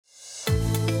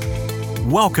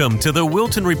Welcome to the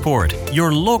Wilton Report,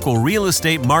 your local real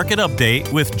estate market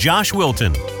update with Josh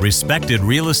Wilton, respected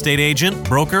real estate agent,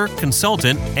 broker,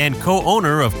 consultant, and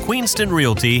co-owner of Queenston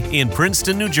Realty in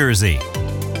Princeton, New Jersey.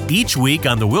 Each week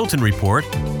on the Wilton Report,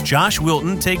 Josh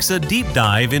Wilton takes a deep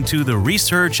dive into the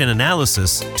research and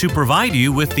analysis to provide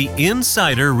you with the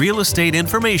insider real estate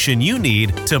information you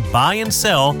need to buy and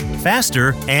sell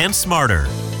faster and smarter.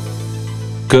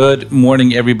 Good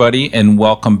morning, everybody, and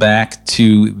welcome back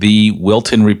to the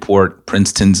Wilton Report,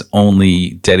 Princeton's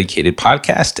only dedicated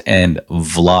podcast and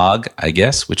vlog, I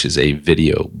guess, which is a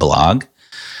video blog.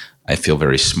 I feel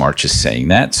very smart just saying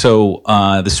that. So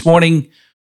this morning,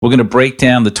 we're going to break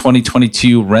down the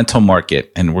 2022 rental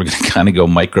market, and we're going to kind of go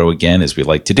micro again, as we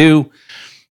like to do,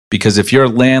 because if you're a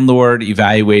landlord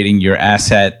evaluating your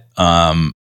asset,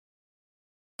 last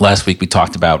week we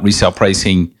talked about resale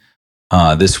pricing.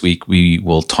 This week, we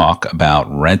will talk about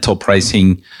rental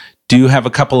pricing. Do have a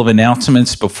couple of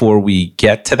announcements before we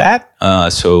get to that.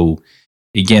 So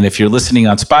again, if you're listening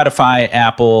on Spotify,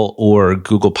 Apple, or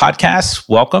Google Podcasts,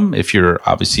 welcome. If you're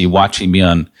obviously watching me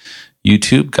on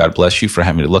YouTube, God bless you for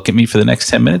having to look at me for the next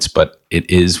 10 minutes, but it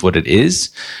is what it is.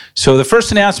 So the first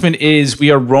announcement is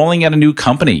we are rolling out a new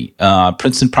company,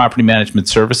 Princeton Property Management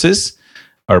Services.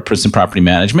 Or Princeton Property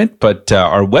Management, but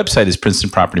our website is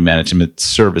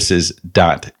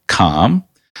princetonpropertymanagementservices.com.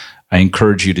 I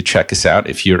encourage you to check us out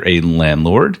if you're a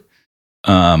landlord.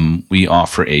 We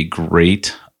offer a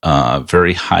great,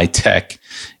 very high-tech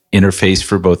interface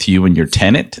for both you and your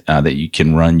tenant that you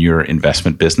can run your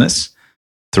investment business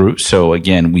through. So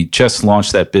again, we just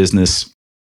launched that business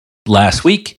last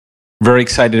week. Very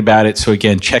excited about it. So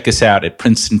again, check us out at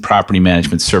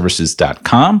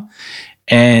princetonpropertymanagementservices.com.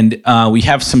 And we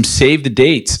have some save the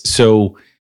dates. So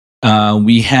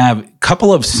we have a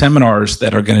couple of seminars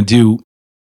that are going to do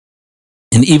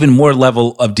an even more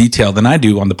level of detail than I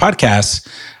do on the podcast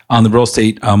on the real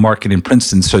estate market in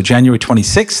Princeton. So January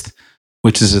 26th,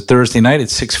 which is a Thursday night at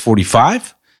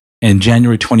 6:45, and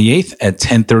January 28th at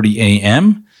 10:30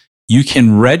 a.m. You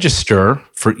can register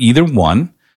for either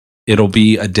one. It'll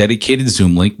be a dedicated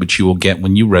Zoom link, which you will get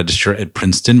when you register at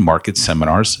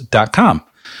princetonmarketseminars.com.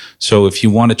 So if you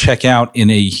want to check out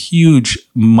in a huge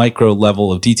micro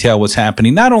level of detail what's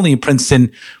happening, not only in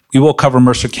Princeton, we will cover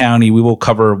Mercer County, we will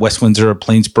cover West Windsor,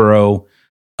 Plainsboro,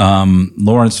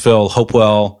 Lawrenceville,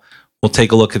 Hopewell. We'll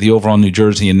take a look at the overall New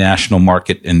Jersey and national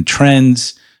market and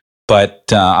trends,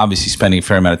 but obviously spending a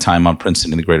fair amount of time on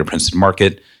Princeton and the greater Princeton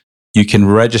market. You can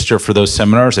register for those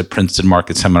seminars at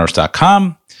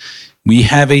princetonmarketseminars.com. We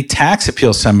have a tax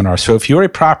appeal seminar. So if you're a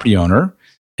property owner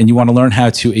and you want to learn how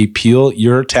to appeal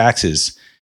your taxes,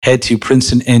 head to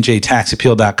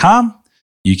princetonNJTaxAppeal.com.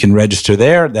 You can register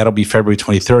there. That'll be February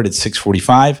 23rd at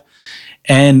 6:45.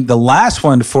 And the last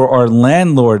one for our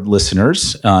landlord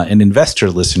listeners and investor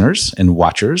listeners and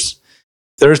watchers,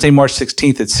 Thursday, March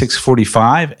 16th at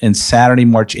 6:45 and Saturday,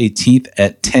 March 18th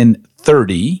at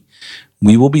 10:30,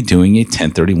 we will be doing a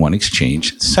 1031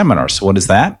 exchange seminar. So what is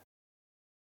that?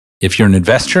 If you're an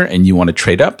investor and you want to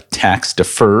trade up tax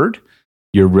deferred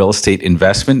your real estate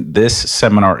investment, this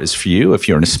seminar is for you. If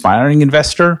you're an aspiring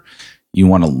investor, you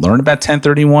want to learn about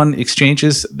 1031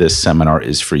 exchanges, this seminar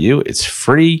is for you. It's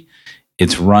free.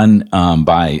 It's run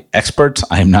by experts.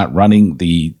 I am not running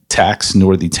the tax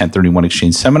nor the 1031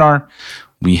 exchange seminar.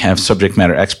 We have subject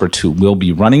matter experts who will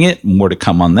be running it. More to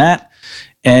come on that.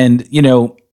 And, you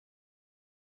know,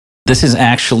 this is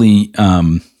actually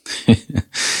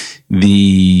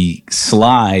the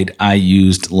slide I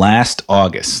used last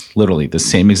August, literally the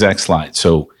same exact slide.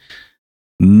 So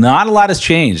not a lot has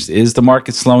changed. Is the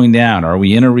market slowing down? Are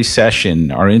we in a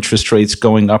recession? Are interest rates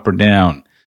going up or down?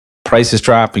 Prices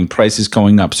dropping, prices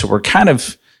going up. So we're kind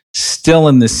of still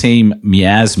in the same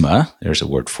miasma, there's a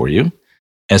word for you,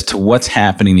 as to what's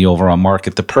happening in the overall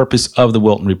market. The purpose of the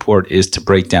Wilton Report is to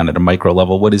break down at a micro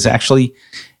level what is actually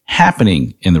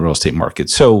happening in the real estate market.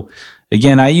 So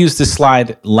again, I used this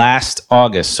slide last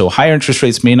August. So higher interest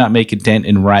rates may not make a dent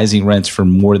in rising rents for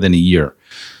more than a year.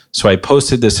 So I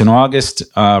posted this in August.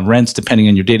 Rents, depending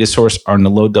on your data source, are in the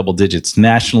low double digits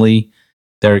nationally.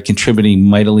 They're contributing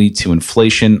mightily to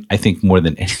inflation. I think more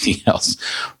than anything else,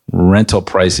 rental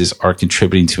prices are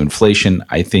contributing to inflation.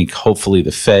 I think hopefully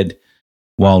the Fed,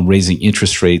 while raising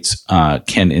interest rates,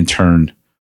 can in turn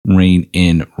rein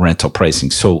in rental pricing.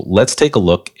 So let's take a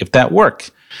look if that worked.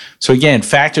 So again,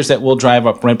 factors that will drive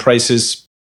up rent prices: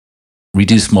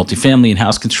 reduced multifamily and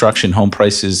house construction, home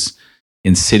prices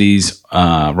in cities,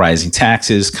 rising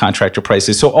taxes, contractor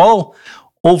prices. So all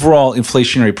overall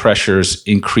inflationary pressures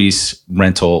increase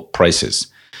rental prices.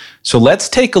 So let's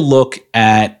take a look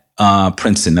at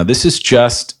Princeton. Now, this is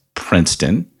just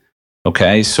Princeton.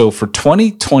 Okay, so for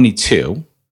 2022,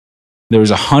 there was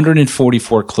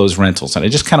 144 closed rentals. And I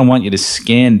just kind of want you to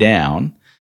scan down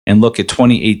and look at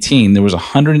 2018. There was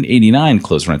 189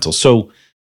 closed rentals. So,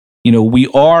 we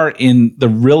are in the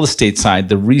real estate side,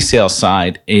 the resale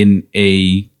side, in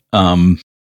a,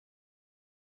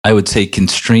 I would say,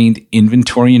 constrained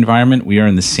inventory environment. We are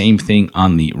in the same thing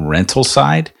on the rental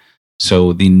side.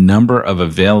 So the number of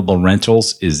available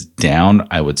rentals is down,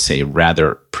 I would say,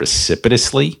 rather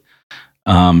precipitously.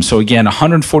 So again,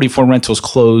 144 rentals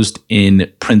closed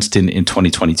in Princeton in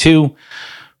 2022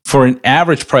 for an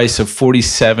average price of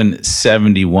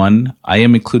 $47.71. I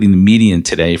am including the median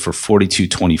today for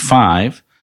 $42.25.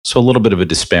 So a little bit of a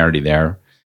disparity there.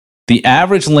 The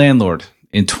average landlord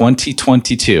in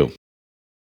 2022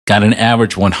 got an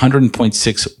average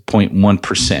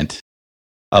 100.6.1%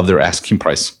 of their asking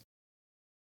price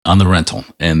on the rental,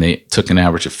 and they took an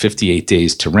average of 58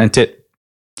 days to rent it.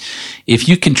 If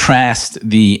you contrast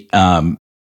the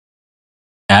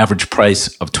average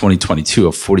price of 2022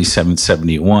 of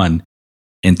 $47.71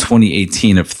 and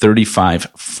 2018 of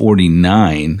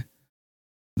 $35.49,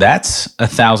 that's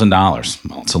 $1,000.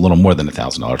 Well, it's a little more than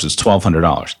 $1,000. It's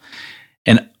 $1,200.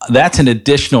 And that's an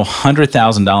additional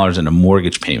 $100,000 in a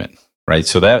mortgage payment, right?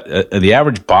 So that the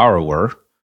average borrower,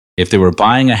 if they were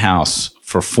buying a house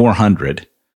for $400,000,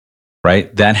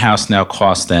 right, that house now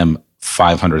costs them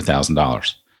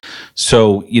 $500,000.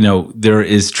 So, there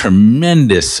is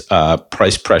tremendous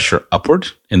price pressure upward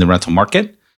in the rental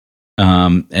market.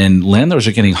 And landlords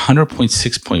are getting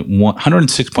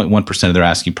 106.1% of their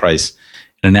asking price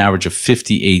in an average of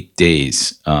 58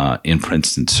 days in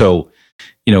Princeton. So,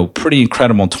 pretty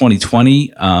incredible. In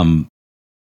 2020,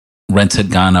 rents had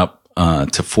gone up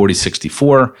to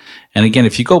 $40.64. And again,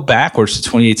 if you go backwards to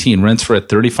 2018, rents were at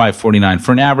 $35.49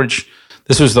 for an average.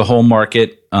 This was the whole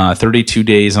market, 32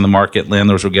 days on the market.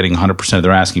 Landlords were getting 100% of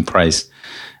their asking price.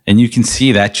 And you can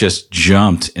see that just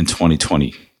jumped in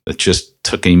 2020. That just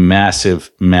took a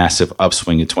massive, massive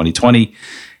upswing in 2020.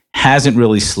 Hasn't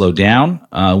really slowed down.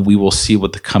 We will see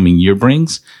what the coming year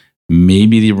brings.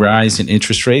 Maybe the rise in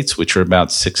interest rates, which are about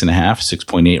 6.5,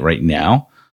 6.8 right now,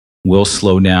 will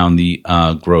slow down the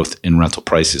growth in rental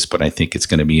prices. But I think it's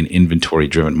going to be an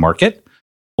inventory-driven market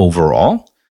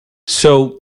overall.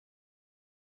 So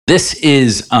this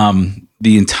is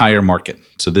the entire market.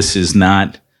 So this is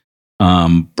not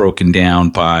broken down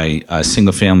by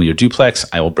single family or duplex.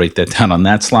 I will break that down on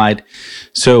that slide.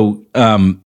 So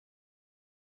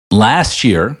last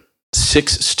year,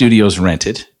 6 studios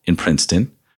rented in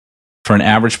Princeton for an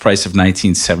average price of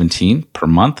 $19.17 per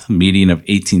month, median of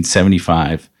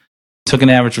 $18.75. Took an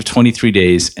average of 23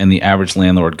 days, and the average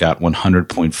landlord got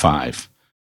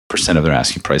 100.5% of their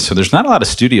asking price. So there's not a lot of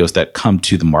studios that come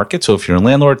to the market. So if you're a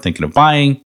landlord thinking of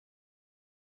buying,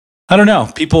 I don't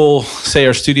know. People say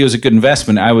our studio is a good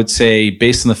investment. I would say,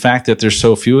 based on the fact that there's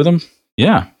so few of them,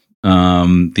 yeah.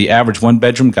 The average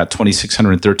 1-bedroom got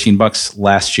 $2,613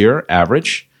 last year,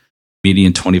 average,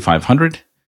 median $2,500.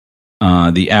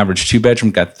 The average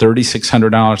 2-bedroom got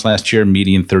 $3,600 last year,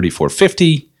 median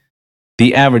 $3,450.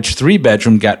 The average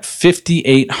 3-bedroom got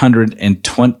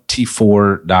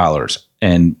 $5,824,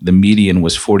 and the median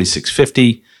was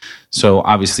 $4,650. So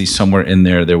obviously somewhere in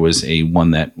there was a one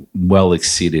that well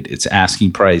exceeded its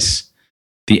asking price.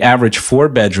 The average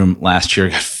 4-bedroom last year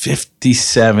got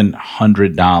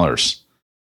 $5,700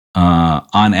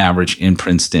 on average in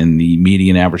Princeton. The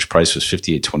median average price was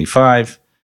 $5,825.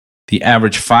 The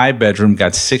average 5-bedroom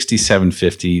got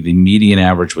 $6,750. The median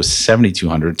average was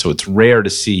 $7,200. So it's rare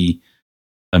to see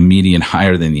a median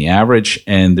higher than the average.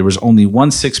 And there was only one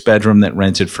 6-bedroom that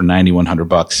rented for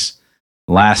 $9,100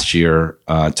 last year.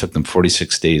 It took them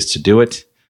 46 days to do it.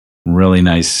 Really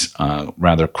nice,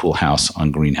 rather cool house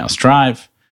on Greenhouse Drive.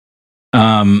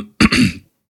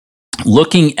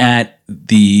 Looking at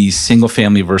the single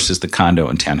family versus the condo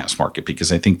and townhouse market,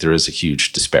 because I think there is a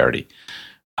huge disparity.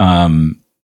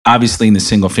 Obviously, in the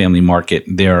single family market,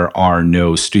 there are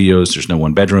no studios, there's no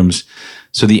 1-bedrooms.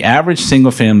 So the average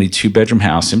single family 2-bedroom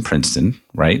house in Princeton,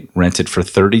 right, rented for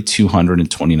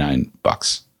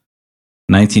 $3,229.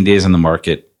 19 days on the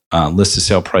market, list to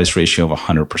sale price ratio of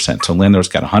 100%. So landlords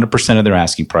got 100% of their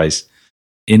asking price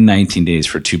in 19 days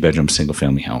for 2-bedroom single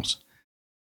family homes.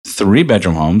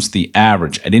 3-bedroom homes, the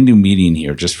average, I didn't do median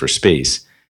here just for space.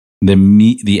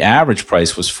 The average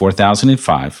price was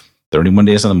 $4,005. 31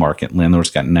 days on the market. Landlords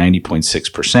got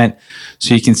 90.6%.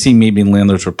 So you can see maybe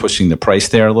landlords were pushing the price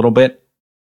there a little bit.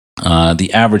 The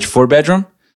average 4-bedroom,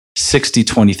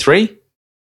 $60.23,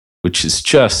 which is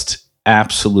just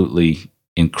absolutely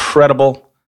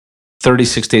incredible.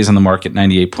 36 days on the market,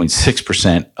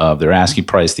 98.6% of their asking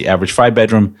price. The average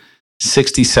 5-bedroom,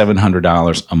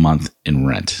 $6,700 a month in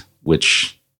rent,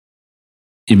 which,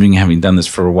 even having done this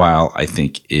for a while, I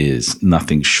think is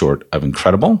nothing short of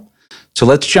incredible. So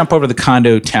let's jump over the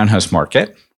condo townhouse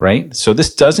market, right? So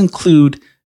this does include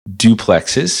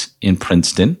duplexes in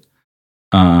Princeton.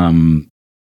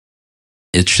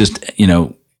 It's just,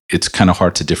 it's kind of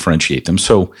hard to differentiate them.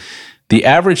 So the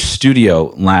average studio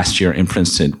last year in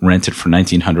Princeton rented for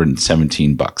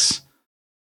 $1,917.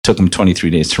 Took them 23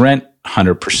 days to rent,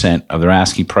 100% of their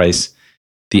asking price.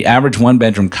 The average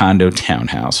one-bedroom condo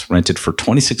townhouse rented for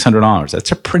 $2,600.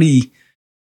 That's a pretty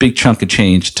big chunk of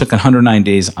change. Took 109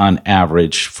 days on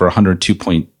average for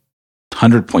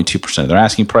 100.2% of their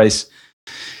asking price.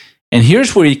 And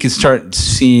here's where you can start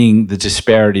seeing the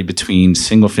disparity between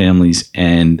single families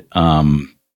and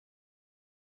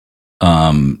condos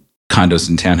and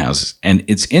townhouses. And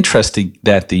it's interesting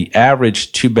that the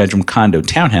average two-bedroom condo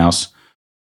townhouse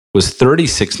was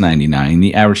 $36.99.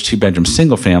 The average two-bedroom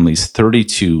single family is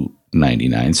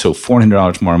 $32.99. So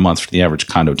 $400 more a month for the average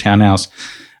condo townhouse.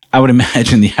 I would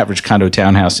imagine the average condo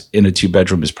townhouse in a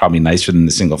two-bedroom is probably nicer than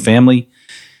the single family.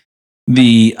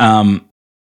 The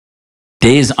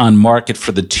days on market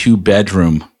for the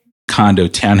two-bedroom condo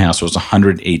townhouse was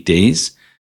 108 days.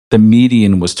 The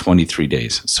median was 23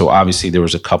 days. So obviously there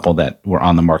was a couple that were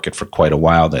on the market for quite a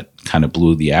while that kind of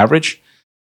blew the average.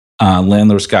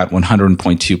 Landlords got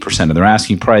 100.2% of their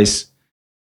asking price.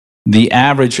 The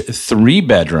average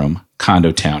three-bedroom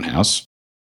condo townhouse,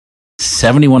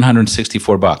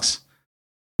 $7,164.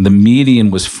 The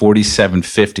median was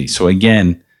 $4,750. So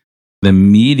again, the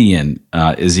median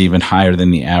is even higher than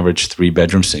the average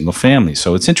three-bedroom single family.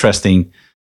 So it's interesting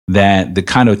that the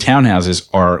condo townhouses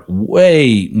are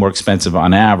way more expensive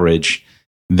on average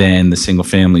than the single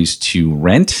families to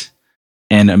rent.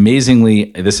 And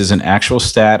amazingly, this is an actual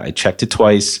stat. I checked it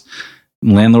twice.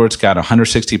 Landlords got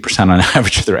 160% on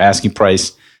average of their asking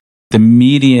price. The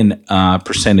median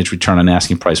percentage return on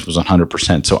asking price was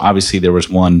 100%. So obviously there was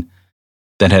one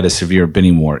that had a severe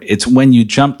bidding war. It's when you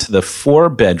jump to the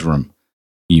four-bedroom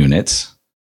units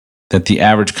that the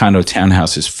average condo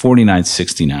townhouse is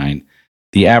 $4,969.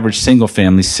 The average single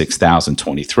family is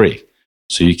 $6,023.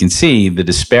 So you can see the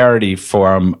disparity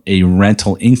from a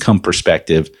rental income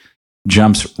perspective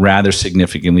jumps rather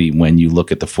significantly when you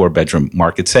look at the four-bedroom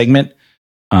market segment.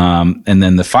 And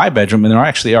then the five-bedroom, and there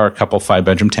actually are a couple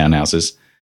five-bedroom townhouses.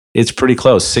 It's pretty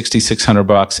close,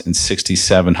 $6,600 and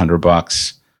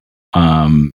 $6,700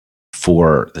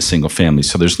 for the single family.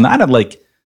 So there's not a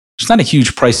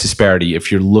huge price disparity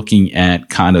if you're looking at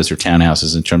condos or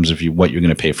townhouses in terms of what you're going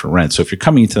to pay for rent. So if you're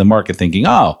coming into the market thinking,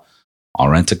 oh, I'll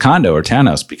rent a condo or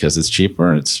townhouse because it's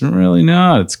cheaper, it's really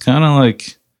not. It's kind of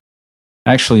like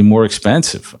actually more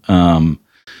expensive.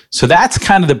 So that's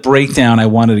kind of the breakdown I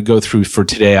wanted to go through for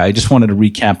today. I just wanted to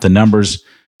recap the numbers.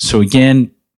 So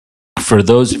again, for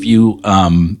those of you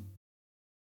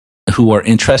who are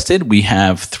interested, we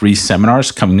have 3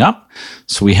 seminars coming up.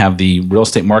 So we have the real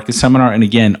estate market seminar. And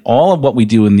again, all of what we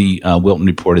do in the Wilton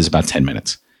Report is about 10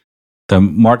 minutes. The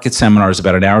market seminar is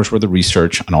about an hour's worth of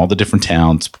research on all the different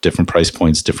towns, different price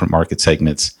points, different market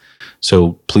segments.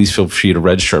 So please feel free to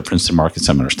register at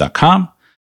PrincetonMarketSeminars.com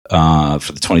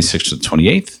for the 26th to the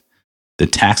 28th. The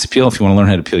tax appeal, if you want to learn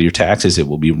how to appeal your taxes, it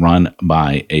will be run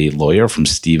by a lawyer from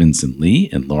Stevens & Lee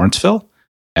in Lawrenceville.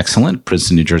 Excellent.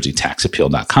 Princeton, New Jersey,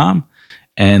 taxappeal.com.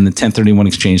 And the 1031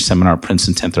 Exchange seminar,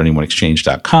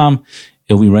 Princeton1031exchange.com.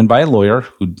 It will be run by a lawyer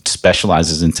who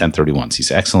specializes in 1031s. He's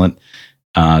excellent.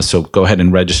 So go ahead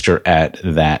and register at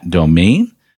that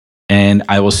domain. And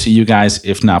I will see you guys,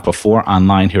 if not before,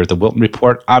 online here at the Wilton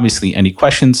Report. Obviously, any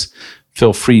questions,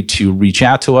 feel free to reach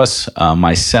out to us.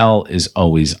 My cell is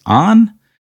always on.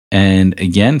 And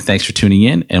again, thanks for tuning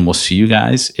in. And we'll see you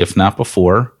guys, if not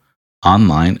before,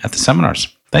 online at the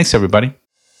seminars. Thanks, everybody.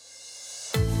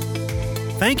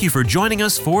 Thank you for joining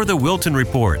us for the Wilton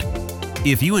Report.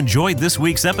 If you enjoyed this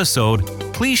week's episode,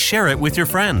 please share it with your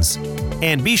friends.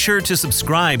 And be sure to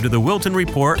subscribe to the Wilton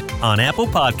Report on Apple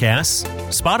Podcasts,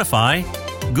 Spotify,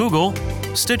 Google,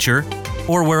 Stitcher,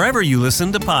 or wherever you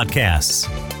listen to podcasts.